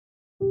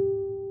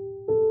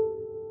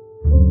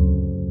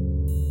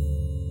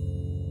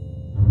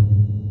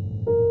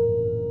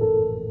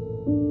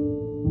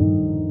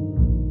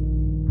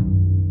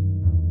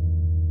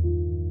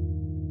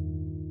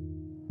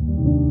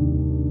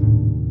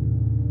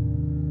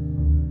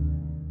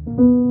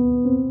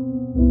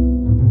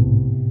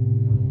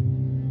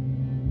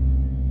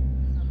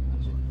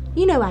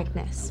You know,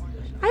 Agnes,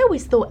 I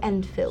always thought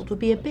Enfield would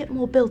be a bit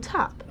more built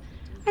up.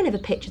 I never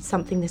pictured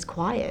something this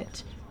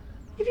quiet.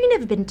 Have you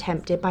never been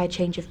tempted by a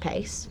change of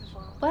pace?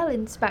 Well,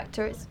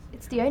 Inspector,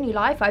 it's the only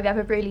life I've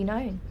ever really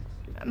known.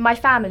 My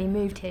family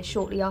moved here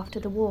shortly after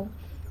the war.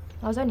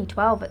 I was only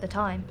 12 at the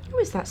time. Oh,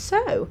 is that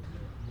so?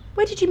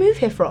 Where did you move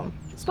here from?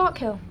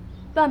 Sparkhill,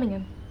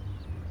 Birmingham.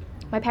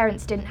 My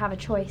parents didn't have a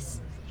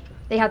choice.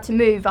 They had to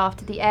move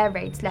after the air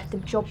raids left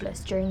them jobless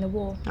during the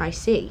war. I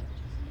see.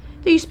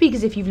 Do you speak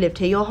as if you've lived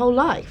here your whole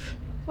life?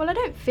 Well, I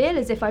don't feel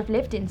as if I've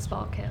lived in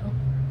Sparkhill.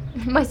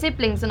 My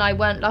siblings and I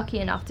weren't lucky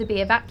enough to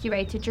be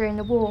evacuated during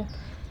the war.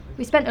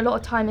 We spent a lot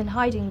of time in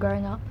hiding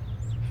growing up.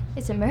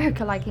 It's a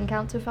miracle I can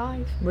count to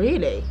 5.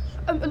 Really?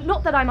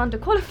 Not that I'm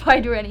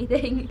underqualified or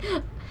anything.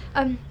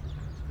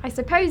 I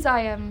suppose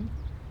I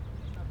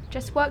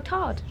just worked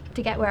hard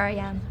to get where I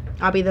am.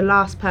 I'll be the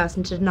last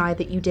person to deny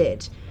that you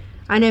did.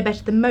 I know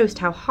better than most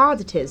how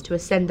hard it is to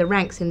ascend the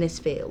ranks in this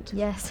field.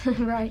 Yes,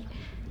 right.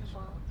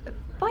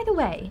 By the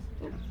way,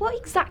 what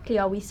exactly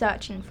are we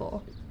searching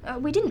for?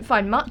 We didn't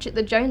find much at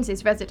the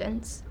Joneses'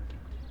 residence.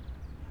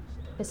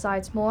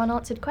 Besides more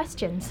unanswered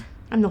questions.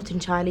 I'm not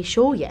entirely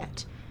sure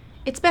yet.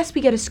 It's best we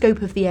get a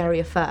scope of the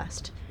area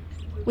first.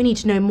 We need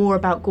to know more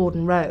about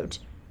Gordon Road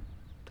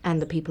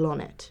and the people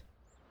on it.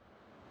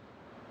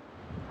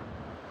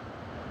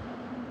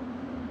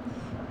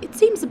 It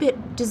seems a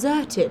bit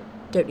deserted,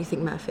 don't you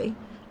think, Murphy?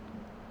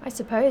 I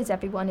suppose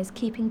everyone is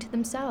keeping to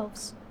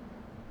themselves.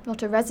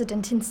 Not a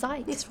resident in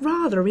sight. It's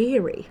rather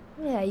eerie.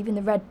 Yeah, even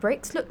the red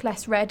bricks look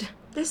less red.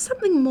 There's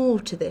something more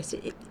to this.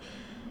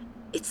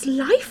 It's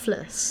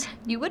lifeless.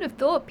 You would have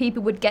thought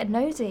people would get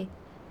nosy,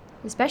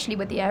 especially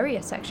with the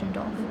area sectioned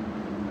off.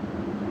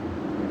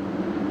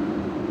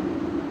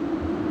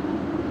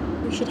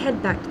 We should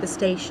head back to the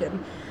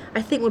station.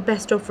 I think we're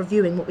best off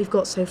reviewing what we've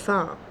got so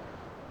far.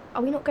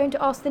 Are we not going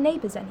to ask the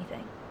neighbours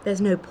anything? There's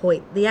no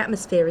point. The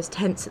atmosphere is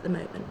tense at the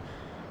moment.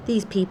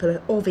 These people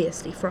are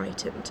obviously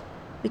frightened.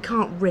 We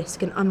can't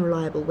risk an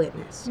unreliable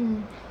witness.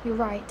 You're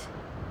right.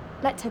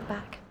 Let's head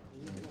back.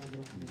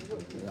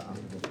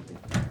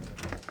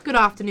 Good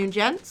afternoon,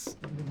 gents.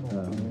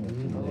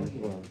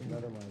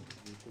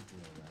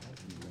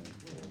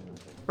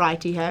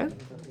 Righty-ho.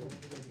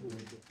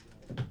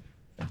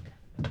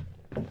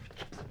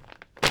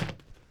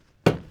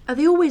 Are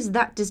they always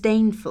that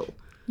disdainful?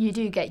 You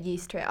do get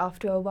used to it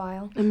after a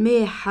while. A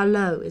mere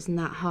hello isn't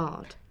that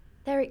hard.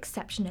 They're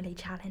exceptionally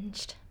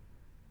challenged.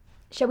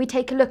 Shall we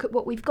take a look at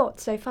what we've got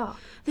so far?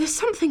 There's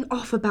something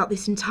off about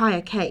this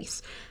entire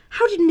case.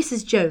 How did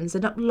Mrs. Jones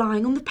end up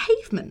lying on the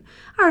pavement?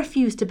 I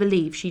refuse to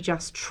believe she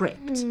just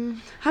tripped.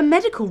 Her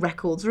medical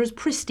records are as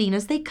pristine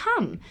as they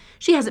come.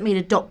 She hasn't made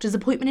a doctor's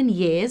appointment in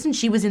years, and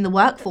she was in the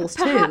workforce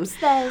Perhaps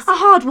too. there's... A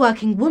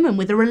hard-working woman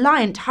with a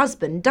reliant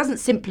husband doesn't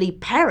simply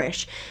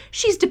perish.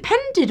 She's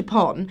depended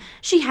upon.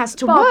 She has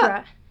to Barbara,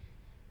 work.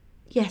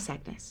 Yes,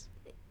 Agnes.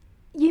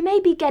 you may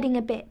be getting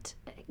a bit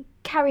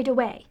carried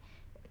away.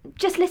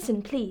 Just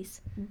listen,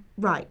 please.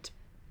 Right.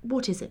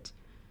 What is it?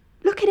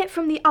 Look at it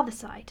from the other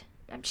side.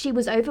 She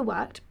was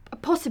overworked,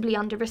 possibly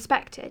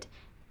under-respected.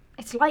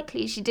 It's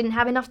likely she didn't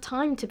have enough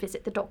time to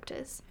visit the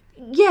doctors.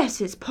 Yes,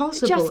 it's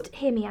possible. Just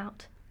hear me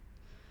out.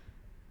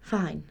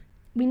 Fine.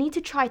 We need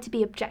to try to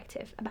be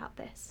objective about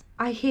this.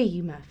 I hear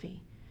you,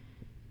 Murphy.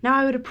 Now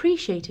I would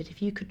appreciate it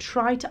if you could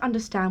try to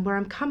understand where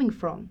I'm coming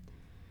from.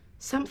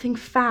 Something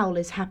foul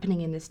is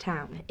happening in this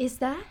town. Is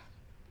there?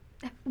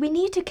 We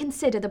need to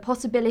consider the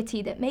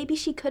possibility that maybe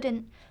she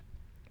couldn't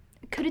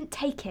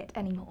take it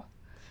anymore.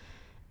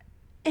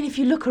 And if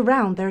you look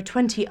around, there are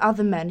 20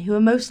 other men who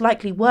are most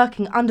likely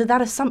working under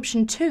that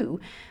assumption too.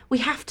 We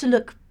have to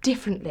look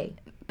differently.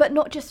 But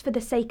not just for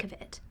the sake of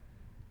it.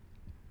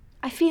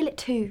 I feel it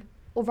too,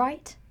 all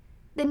right?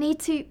 The need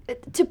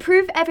to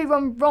prove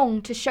everyone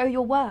wrong to show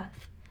your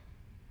worth.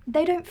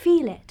 They don't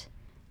feel it.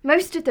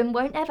 Most of them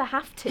won't ever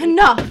have to.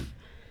 Enough!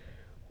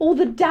 All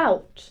the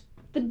doubt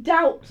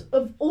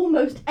of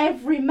almost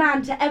every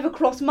man to ever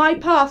cross my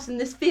path in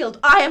this field,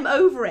 I am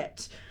over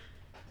it.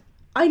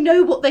 I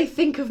know what they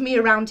think of me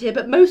around here,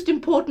 but most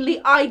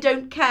importantly, I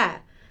don't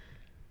care.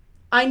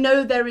 I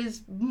know there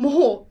is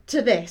more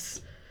to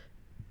this.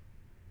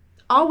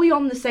 Are we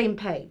on the same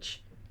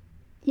page?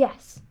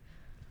 Yes.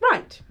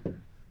 Right.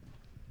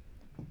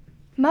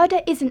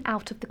 Murder isn't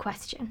out of the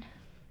question.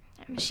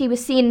 She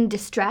was seen in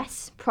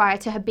distress prior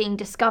to her being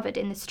discovered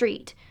in the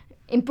street.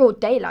 In broad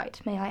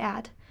daylight, may I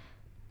add.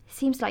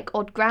 Seems like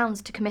odd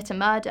grounds to commit a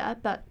murder,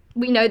 but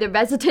we know the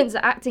residents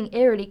are acting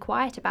eerily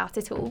quiet about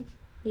it all.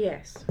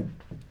 Yes.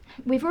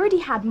 We've already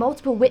had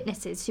multiple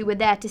witnesses who were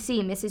there to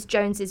see Mrs.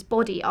 Jones's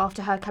body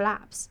after her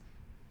collapse.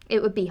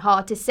 It would be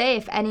hard to say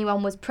if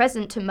anyone was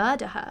present to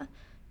murder her,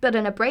 but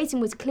an abrasion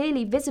was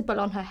clearly visible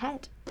on her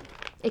head.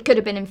 It could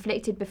have been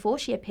inflicted before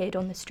she appeared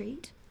on the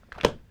street.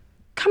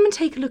 Come and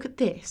take a look at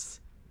this.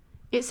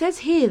 It says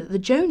here that the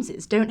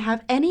Joneses don't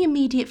have any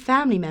immediate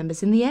family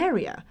members in the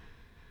area.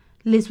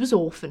 Liz was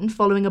orphaned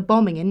following a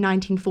bombing in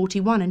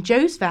 1941 and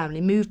Joe's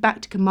family moved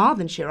back to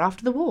Carmarthenshire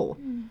after the war.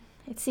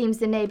 It seems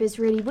the neighbours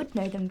really would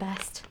know them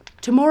best.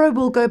 Tomorrow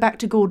we'll go back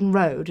to Gordon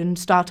Road and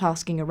start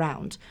asking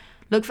around.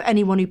 Look for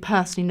anyone who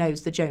personally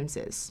knows the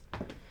Joneses.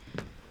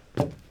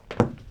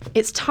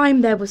 It's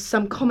time there was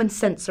some common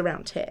sense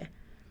around here.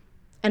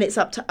 And it's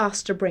up to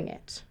us to bring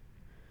it.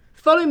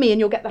 Follow me and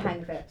you'll get the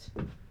hang of it.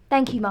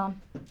 Thank you,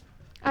 Mum.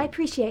 I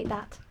appreciate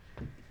that.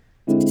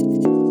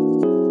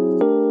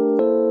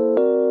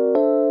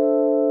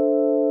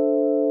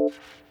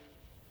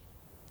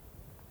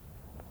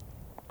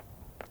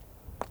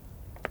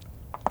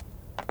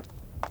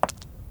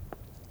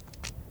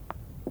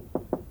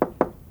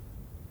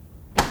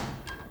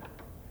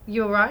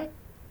 You alright?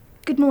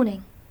 Good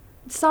morning.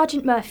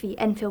 Sergeant Murphy,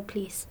 Enfield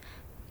Police.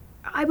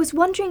 I was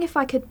wondering if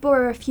I could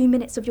borrow a few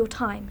minutes of your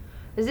time.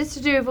 Is this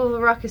to do with all the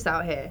ruckus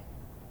out here?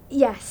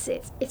 Yes,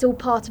 it's all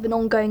part of an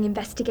ongoing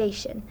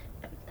investigation.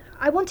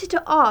 I wanted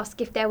to ask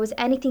if there was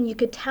anything you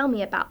could tell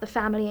me about the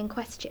family in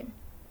question.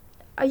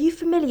 Are you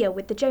familiar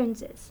with the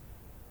Joneses?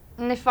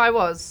 And if I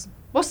was,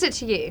 what's it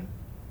to you?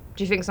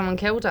 Do you think someone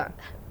killed her?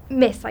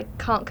 Miss, I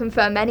can't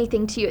confirm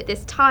anything to you at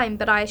this time,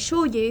 but I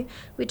assure you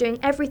we're doing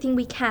everything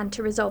we can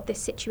to resolve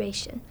this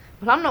situation.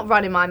 Well, I'm not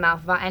running my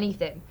mouth about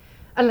anything.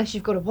 Unless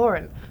you've got a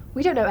warrant.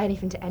 We don't know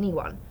anything to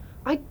anyone.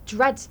 I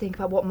dread to think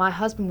about what my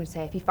husband would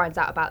say if he finds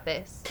out about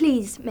this.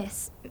 Please,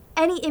 miss,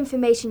 any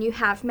information you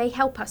have may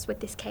help us with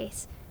this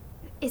case.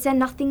 Is there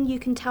nothing you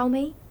can tell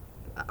me?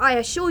 I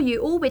assure you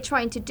all we're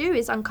trying to do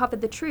is uncover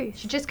the truth.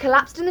 She just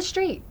collapsed in the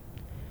street.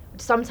 I'd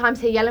sometimes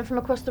hear yelling from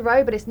across the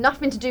road, but it's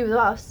nothing to do with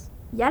us.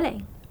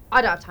 Yelling?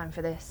 I don't have time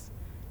for this.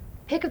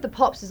 Pick of the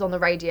Pops is on the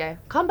radio.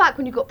 Come back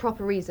when you've got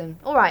proper reason.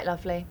 All right,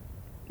 lovely.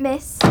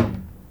 Miss?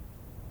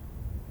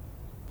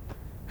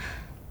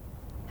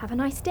 Have a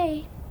nice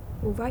day.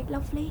 All right,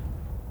 lovely?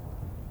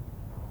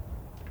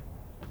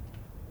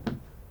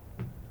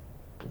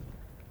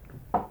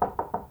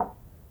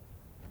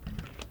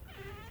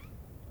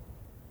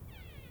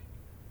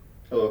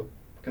 Hello,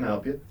 can I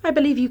help you? I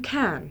believe you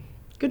can.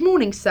 Good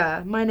morning,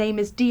 sir. My name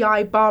is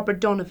D.I. Barbara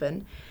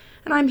Donovan,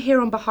 and I'm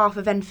here on behalf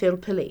of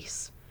Enfield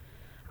Police.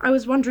 I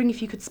was wondering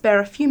if you could spare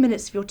a few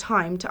minutes of your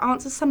time to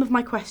answer some of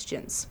my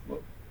questions.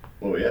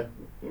 Oh yeah,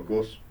 of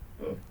course.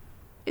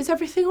 Is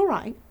everything all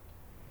right?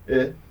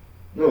 Yeah,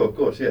 no, of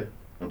course, yeah,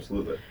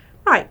 absolutely.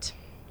 Right.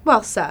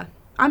 Well, sir,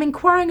 I'm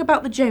inquiring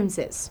about the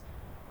Joneses.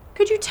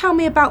 Could you tell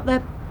me about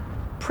their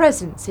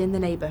presence in the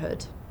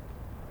neighbourhood?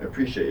 I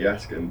appreciate you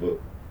asking, but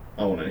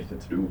I don't want anything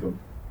to do with them.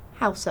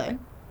 How so?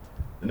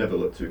 They never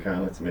looked too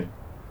kindly to me.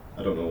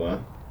 I don't know why.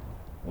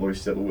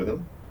 Always civil with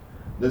them.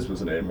 Liz was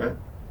her name, right?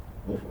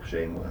 Awful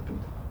shame what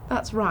happened.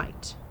 That's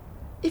right.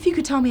 If you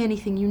could tell me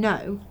anything you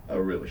know... I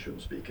really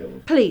shouldn't speak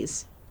ill.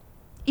 Please.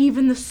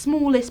 Even the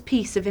smallest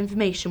piece of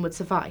information would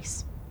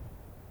suffice.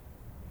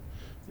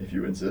 If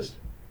you insist.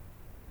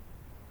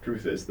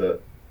 Truth is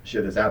that she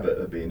had this habit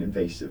of being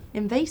invasive.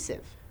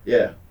 Invasive?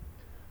 Yeah.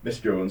 Miss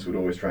Jones would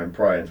always try and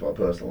pry into our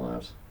personal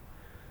lives.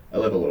 I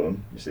live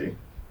alone, you see,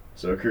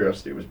 so her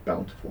curiosity was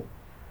bountiful.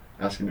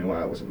 Asking me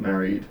why I wasn't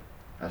married,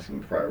 asking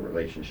me prior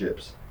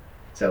relationships,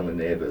 telling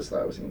the neighbours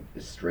that I was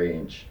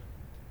estranged.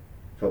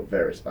 Felt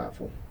very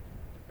spiteful,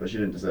 but she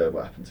didn't deserve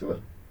what happened to her.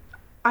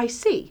 I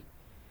see.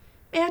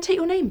 May I take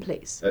your name,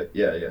 please?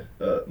 Yeah.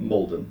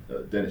 Malden,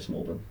 Dennis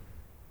Malden.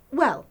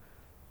 Well,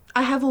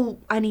 I have all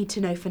I need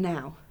to know for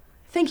now.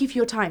 Thank you for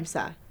your time,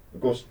 sir. Of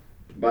course.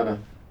 Bye now.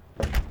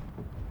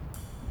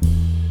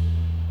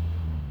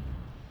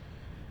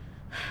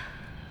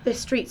 This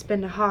street's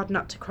been a hard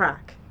nut to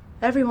crack.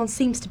 Everyone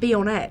seems to be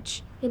on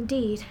edge.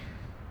 Indeed.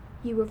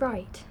 You were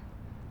right.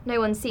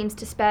 No one seems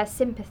to spare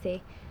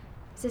sympathy.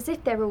 It's as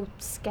if they're all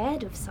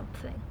scared of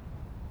something.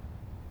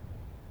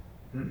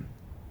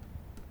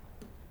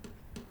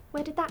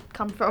 Where did that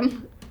come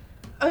from?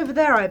 Over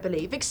there, I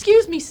believe.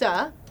 Excuse me,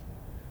 sir.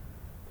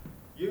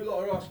 You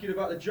lot are asking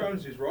about the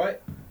Joneses, right?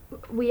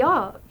 We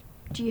are.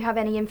 Do you have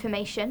any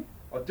information?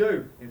 I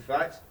do, in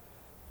fact.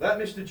 That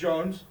Mr.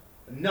 Jones,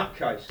 a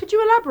nutcase. Could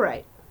you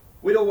elaborate?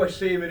 We'd always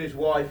see him and his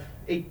wife.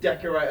 He'd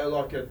decorate her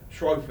like a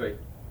trophy.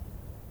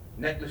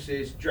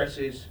 Necklaces,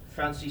 dresses,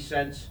 fancy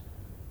scents.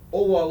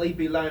 All while he'd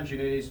be lounging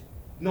in his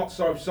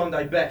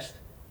not-so-Sunday best.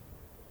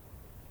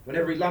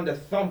 Whenever he'd land a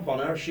thump on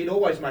her, she'd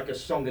always make a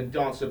song and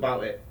dance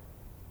about it.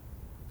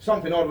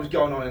 Something odd was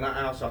going on in that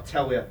house, I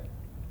tell you.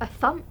 A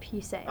thump,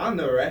 you say? And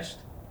the rest.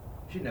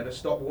 She'd never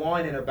stop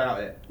whining about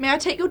it. May I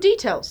take your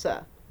details,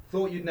 sir?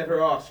 Thought you'd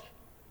never ask.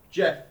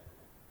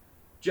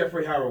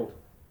 Jeffrey Harold.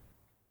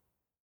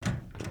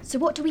 So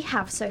what do we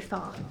have so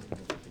far?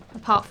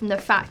 Apart from the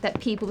fact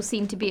that people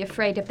seem to be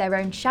afraid of their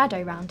own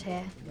shadow round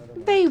here.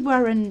 They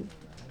were an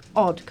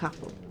odd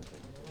couple.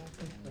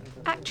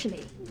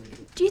 Actually,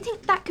 do you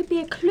think that could be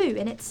a clue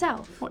in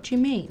itself? What do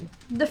you mean?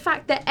 The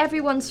fact that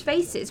everyone's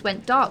faces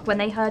went dark when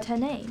they heard her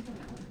name.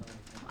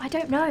 I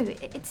don't know,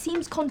 it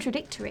seems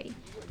contradictory.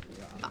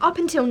 Up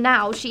until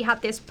now, she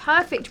had this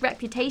perfect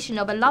reputation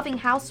of a loving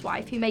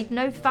housewife who made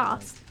no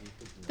fuss.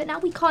 But now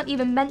we can't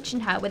even mention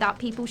her without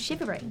people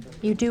shivering.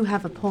 You do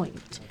have a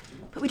point.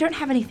 But we don't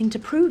have anything to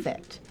prove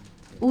it.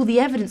 All the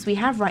evidence we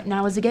have right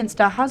now is against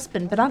our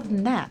husband, but other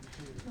than that,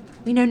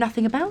 we know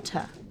nothing about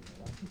her.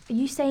 Are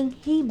you saying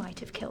he might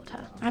have killed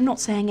her? I'm not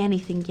saying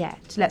anything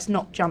yet. Let's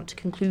not jump to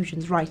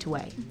conclusions right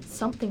away.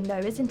 Something though,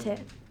 isn't it?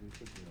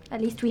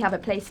 At least we have a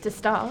place to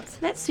start.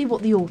 Let's see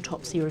what the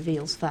autopsy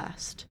reveals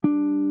first.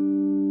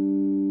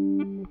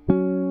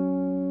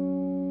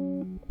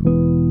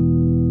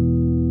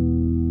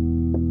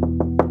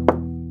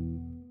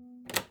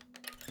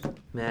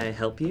 May I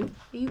help you?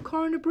 Are you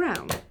Coroner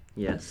Brown?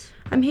 Yes.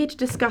 I'm here to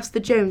discuss the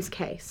Jones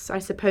case. I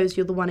suppose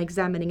you're the one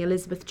examining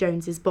Elizabeth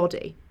Jones's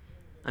body.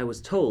 I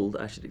was told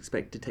I should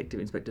expect Detective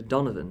Inspector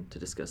Donovan to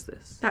discuss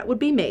this. That would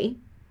be me.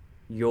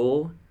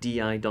 You're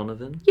D.I.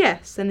 Donovan?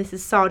 Yes, and this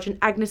is Sergeant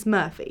Agnes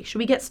Murphy. Shall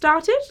we get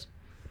started?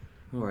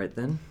 All right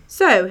then.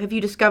 So, have you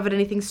discovered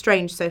anything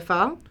strange so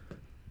far?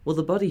 Well,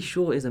 the body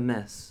sure is a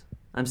mess.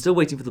 I'm still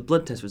waiting for the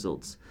blood test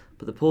results,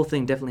 but the poor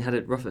thing definitely had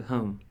it rough at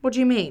home. What do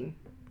you mean?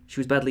 She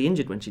was badly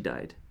injured when she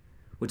died.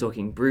 We're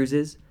talking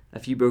bruises, a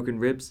few broken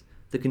ribs,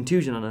 the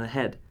contusion on her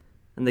head,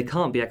 and they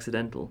can't be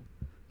accidental.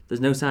 There's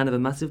no sign of a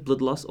massive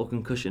blood loss or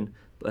concussion,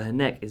 but her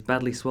neck is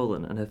badly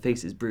swollen and her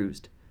face is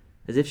bruised,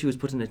 as if she was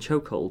put in a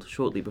chokehold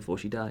shortly before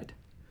she died.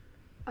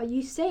 Are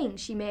you saying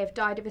she may have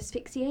died of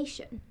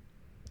asphyxiation?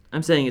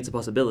 I'm saying it's a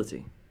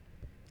possibility.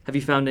 Have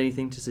you found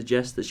anything to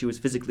suggest that she was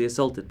physically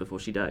assaulted before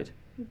she died?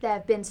 There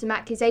have been some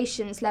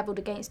accusations levelled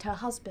against her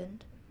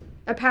husband.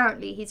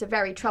 Apparently he's a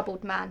very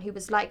troubled man who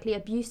was likely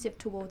abusive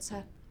towards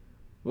her.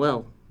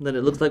 Well, then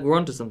it looks like we're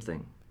onto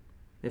something.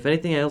 If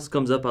anything else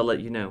comes up, I'll let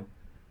you know.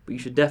 But you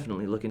should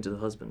definitely look into the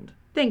husband.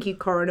 Thank you,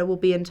 Coroner. We'll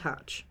be in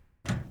touch.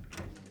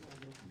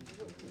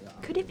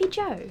 Could it be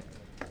Joe?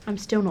 I'm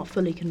still not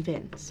fully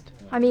convinced.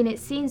 I mean, it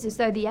seems as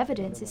though the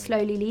evidence is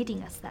slowly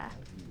leading us there.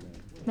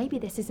 Maybe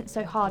this isn't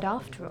so hard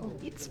after all.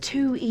 It's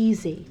too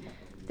easy.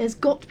 There's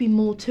got to be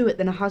more to it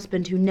than a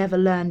husband who never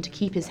learned to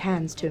keep his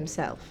hands to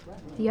himself.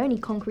 The only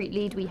concrete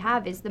lead we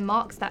have is the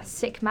marks that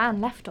sick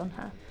man left on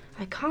her.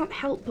 I can't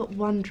help but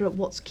wonder at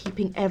what's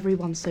keeping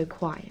everyone so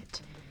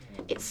quiet.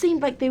 It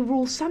seemed like they were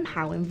all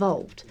somehow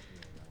involved,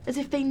 as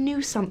if they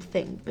knew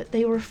something, but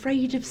they were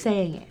afraid of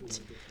saying it.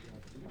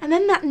 And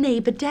then that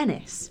neighbour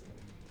Dennis.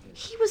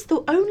 He was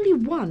the only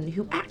one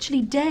who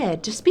actually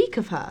dared to speak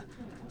of her.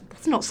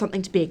 That's not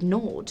something to be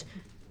ignored.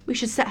 We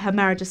should set her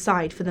marriage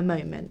aside for the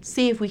moment,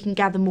 see if we can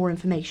gather more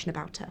information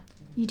about her.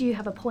 You do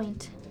have a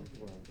point.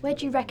 Where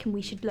do you reckon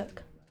we should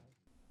look?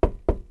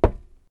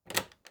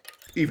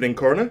 Evening,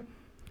 Coroner.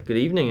 Good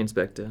evening,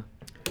 Inspector.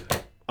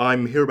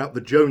 I'm here about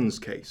the Jones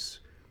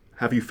case.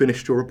 Have you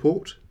finished your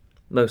report?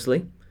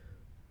 Mostly.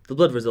 The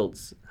blood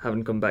results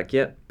haven't come back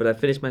yet, but I've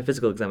finished my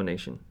physical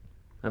examination.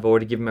 I've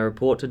already given my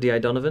report to D.I.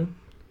 Donovan.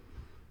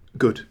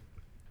 Good.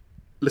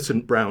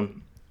 Listen,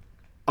 Brown,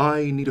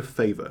 I need a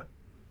favour.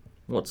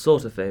 What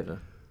sort of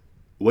favour?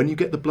 When you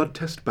get the blood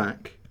test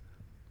back,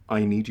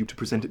 I need you to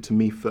present it to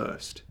me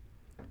first.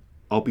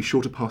 I'll be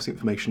sure to pass the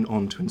information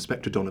on to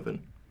Inspector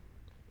Donovan.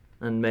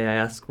 And may I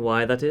ask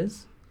why that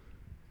is?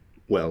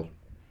 Well,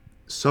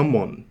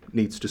 someone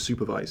needs to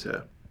supervise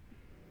her.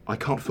 I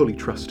can't fully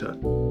trust her.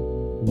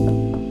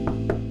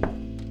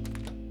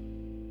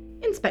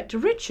 Inspector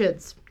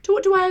Richards, to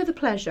what do I owe the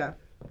pleasure?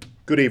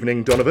 Good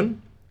evening,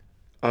 Donovan.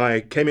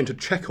 I came in to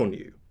check on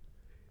you.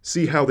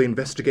 See how the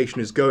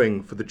investigation is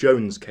going for the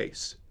Jones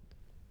case.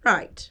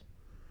 Right.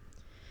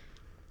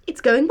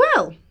 It's going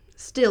well.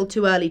 Still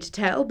too early to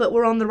tell, but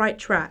we're on the right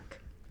track.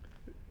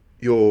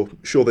 You're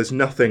sure there's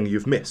nothing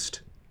you've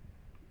missed?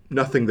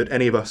 Nothing that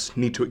any of us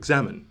need to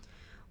examine?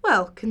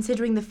 Well,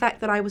 considering the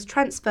fact that I was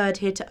transferred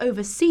here to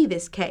oversee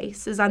this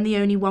case, as I'm the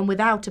only one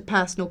without a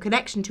personal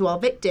connection to our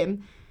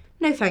victim,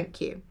 no thank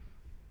you.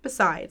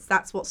 Besides,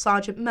 that's what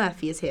Sergeant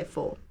Murphy is here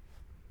for.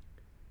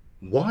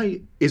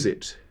 Why is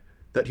it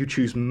that you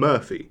choose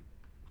Murphy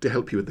to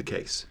help you with the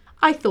case?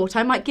 I thought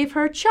I might give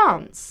her a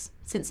chance,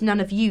 since none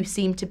of you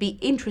seem to be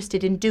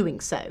interested in doing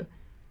so.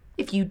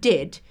 If you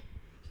did,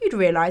 you'd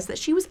realise that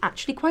she was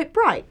actually quite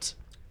bright.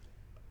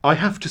 I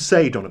have to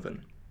say,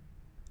 Donovan,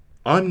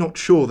 I'm not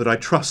sure that I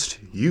trust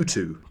you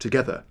two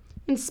together.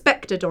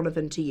 Inspector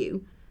Donovan to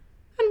you.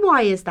 And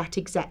why is that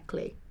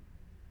exactly?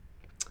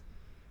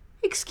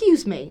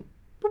 Excuse me,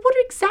 but what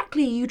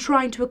exactly are you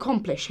trying to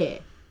accomplish here?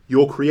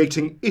 You're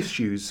creating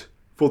issues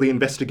for the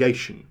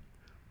investigation.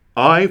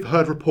 I've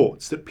heard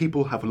reports that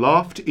people have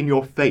laughed in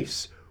your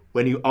face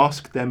when you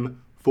ask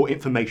them for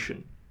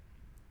information.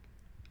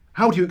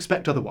 How do you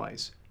expect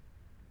otherwise?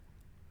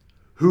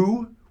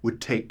 Who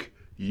would take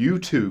you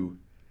two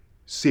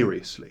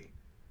seriously?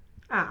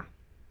 Ah,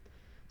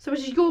 so it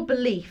is your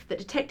belief that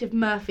Detective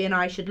Murphy and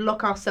I should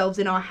lock ourselves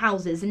in our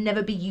houses and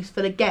never be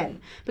useful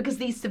again because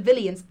these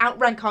civilians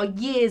outrank our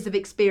years of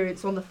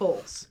experience on the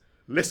force?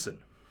 Listen,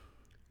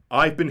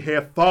 I've been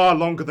here far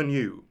longer than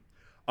you.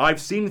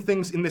 I've seen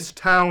things in this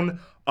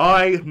town.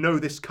 I know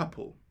this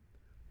couple.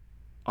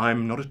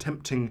 I'm not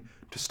attempting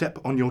to step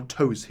on your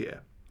toes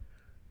here,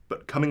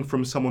 but coming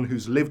from someone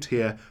who's lived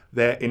here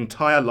their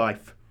entire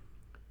life,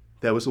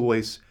 there was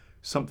always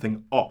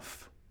something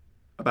off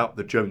about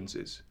the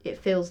Joneses. It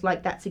feels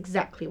like that's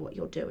exactly what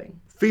you're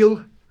doing.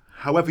 Feel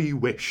however you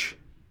wish.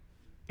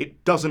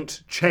 It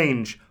doesn't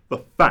change the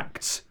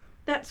facts.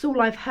 That's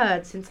all I've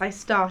heard since I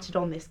started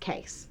on this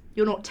case.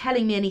 You're not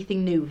telling me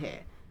anything new here.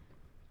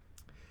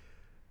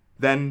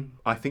 Then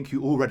I think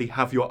you already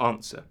have your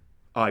answer.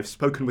 I've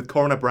spoken with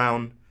Coroner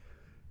Brown.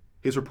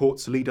 His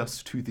reports lead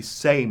us to the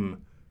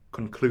same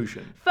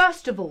conclusion.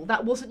 First of all,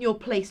 that wasn't your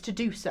place to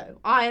do so.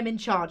 I am in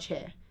charge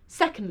here.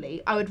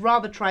 Secondly, I would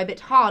rather try a bit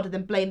harder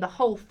than blame the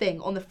whole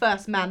thing on the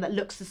first man that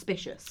looks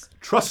suspicious.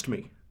 Trust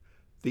me,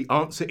 the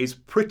answer is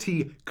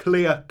pretty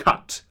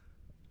clear-cut.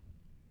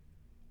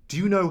 Do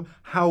you know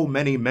how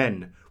many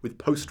men with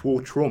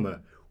post-war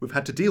trauma we've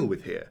had to deal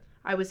with here?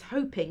 I was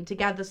hoping to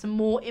gather some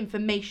more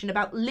information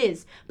about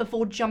Liz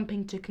before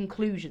jumping to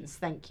conclusions,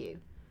 thank you.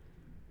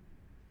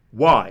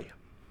 Why?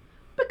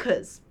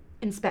 Because,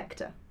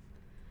 Inspector,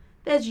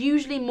 there's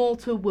usually more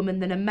to a woman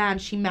than a man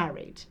she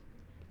married.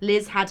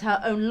 Liz had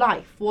her own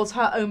life, was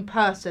her own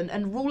person,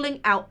 and ruling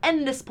out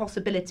endless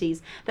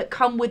possibilities that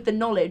come with the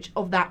knowledge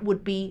of that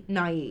would be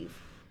naive.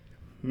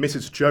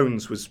 Mrs.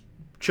 Jones was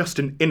just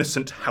an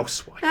innocent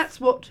housewife. That's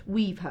what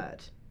we've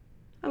heard.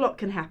 A lot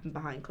can happen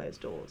behind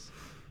closed doors.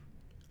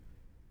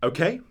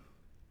 Okay.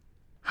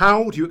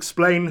 How do you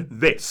explain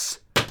this?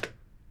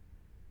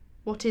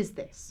 What is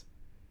this?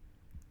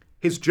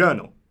 His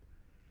journal.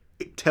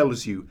 It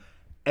tells you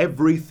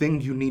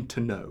everything you need to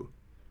know.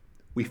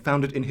 We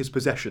found it in his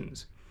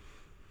possessions.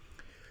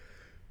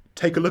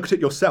 Take a look at it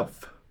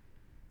yourself.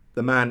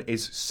 The man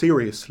is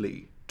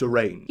seriously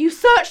deranged. You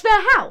searched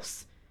their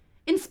house?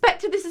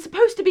 Inspector, this is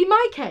supposed to be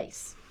my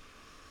case.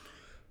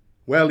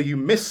 Well, you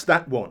missed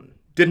that one,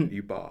 didn't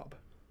you, Barb?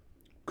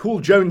 Call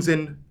Jones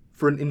in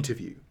for an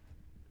interview,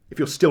 if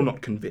you're still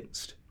not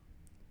convinced.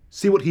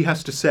 See what he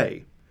has to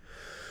say.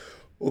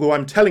 Although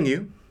I'm telling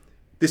you,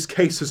 this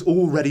case has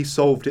already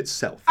solved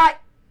itself.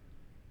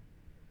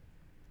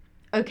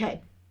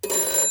 Okay.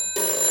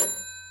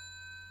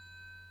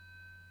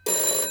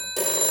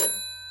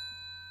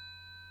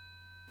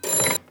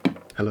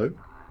 Hello?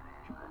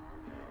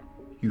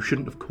 You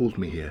shouldn't have called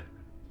me here.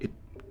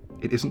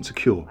 It isn't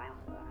secure.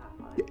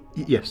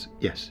 Yes.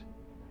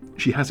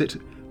 She has it.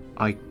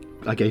 I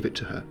gave it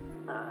to her.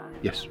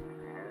 Yes.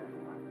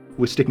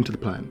 We're sticking to the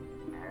plan.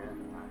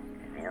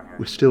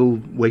 We're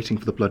still waiting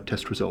for the blood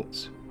test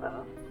results.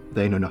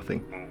 They know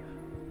nothing.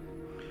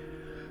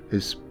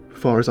 As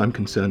far as I'm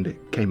concerned,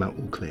 it came out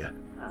all clear.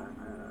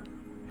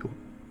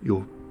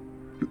 You're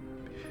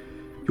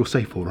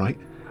safe, all right?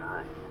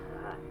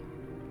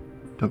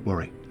 Don't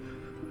worry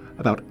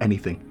about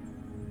anything.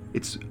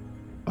 It's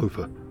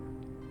over.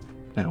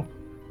 Now,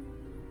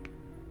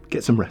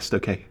 get some rest,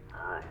 okay?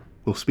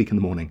 We'll speak in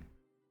the morning.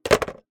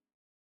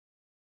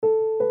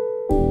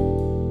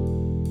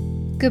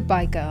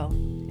 Goodbye Girl,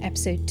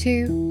 Episode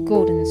 2,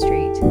 Gordon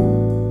Street.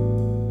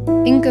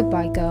 In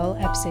Goodbye Girl,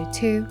 Episode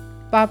 2,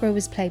 Barbara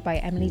was played by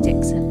Emily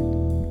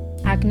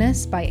Dixon,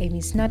 Agnes by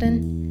Amy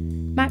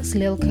Snudden, Max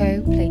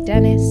Lilko played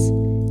Dennis,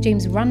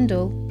 James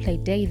Rundle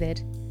played David,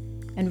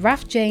 and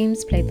Raph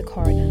James played the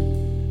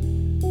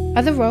coroner.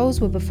 Other roles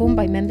were performed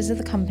by members of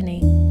the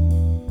company.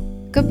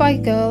 Goodbye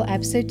Girl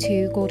Episode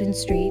 2, Gordon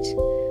Street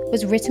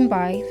was written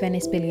by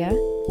Venice Billier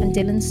and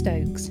Dylan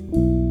Stokes.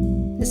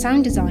 The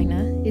sound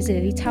designer is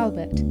Lily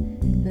Talbot,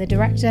 and the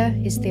director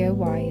is Theo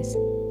Wise.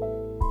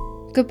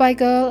 Goodbye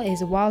Girl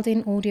is a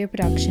Wilding audio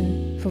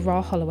production for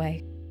Raw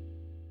Holloway.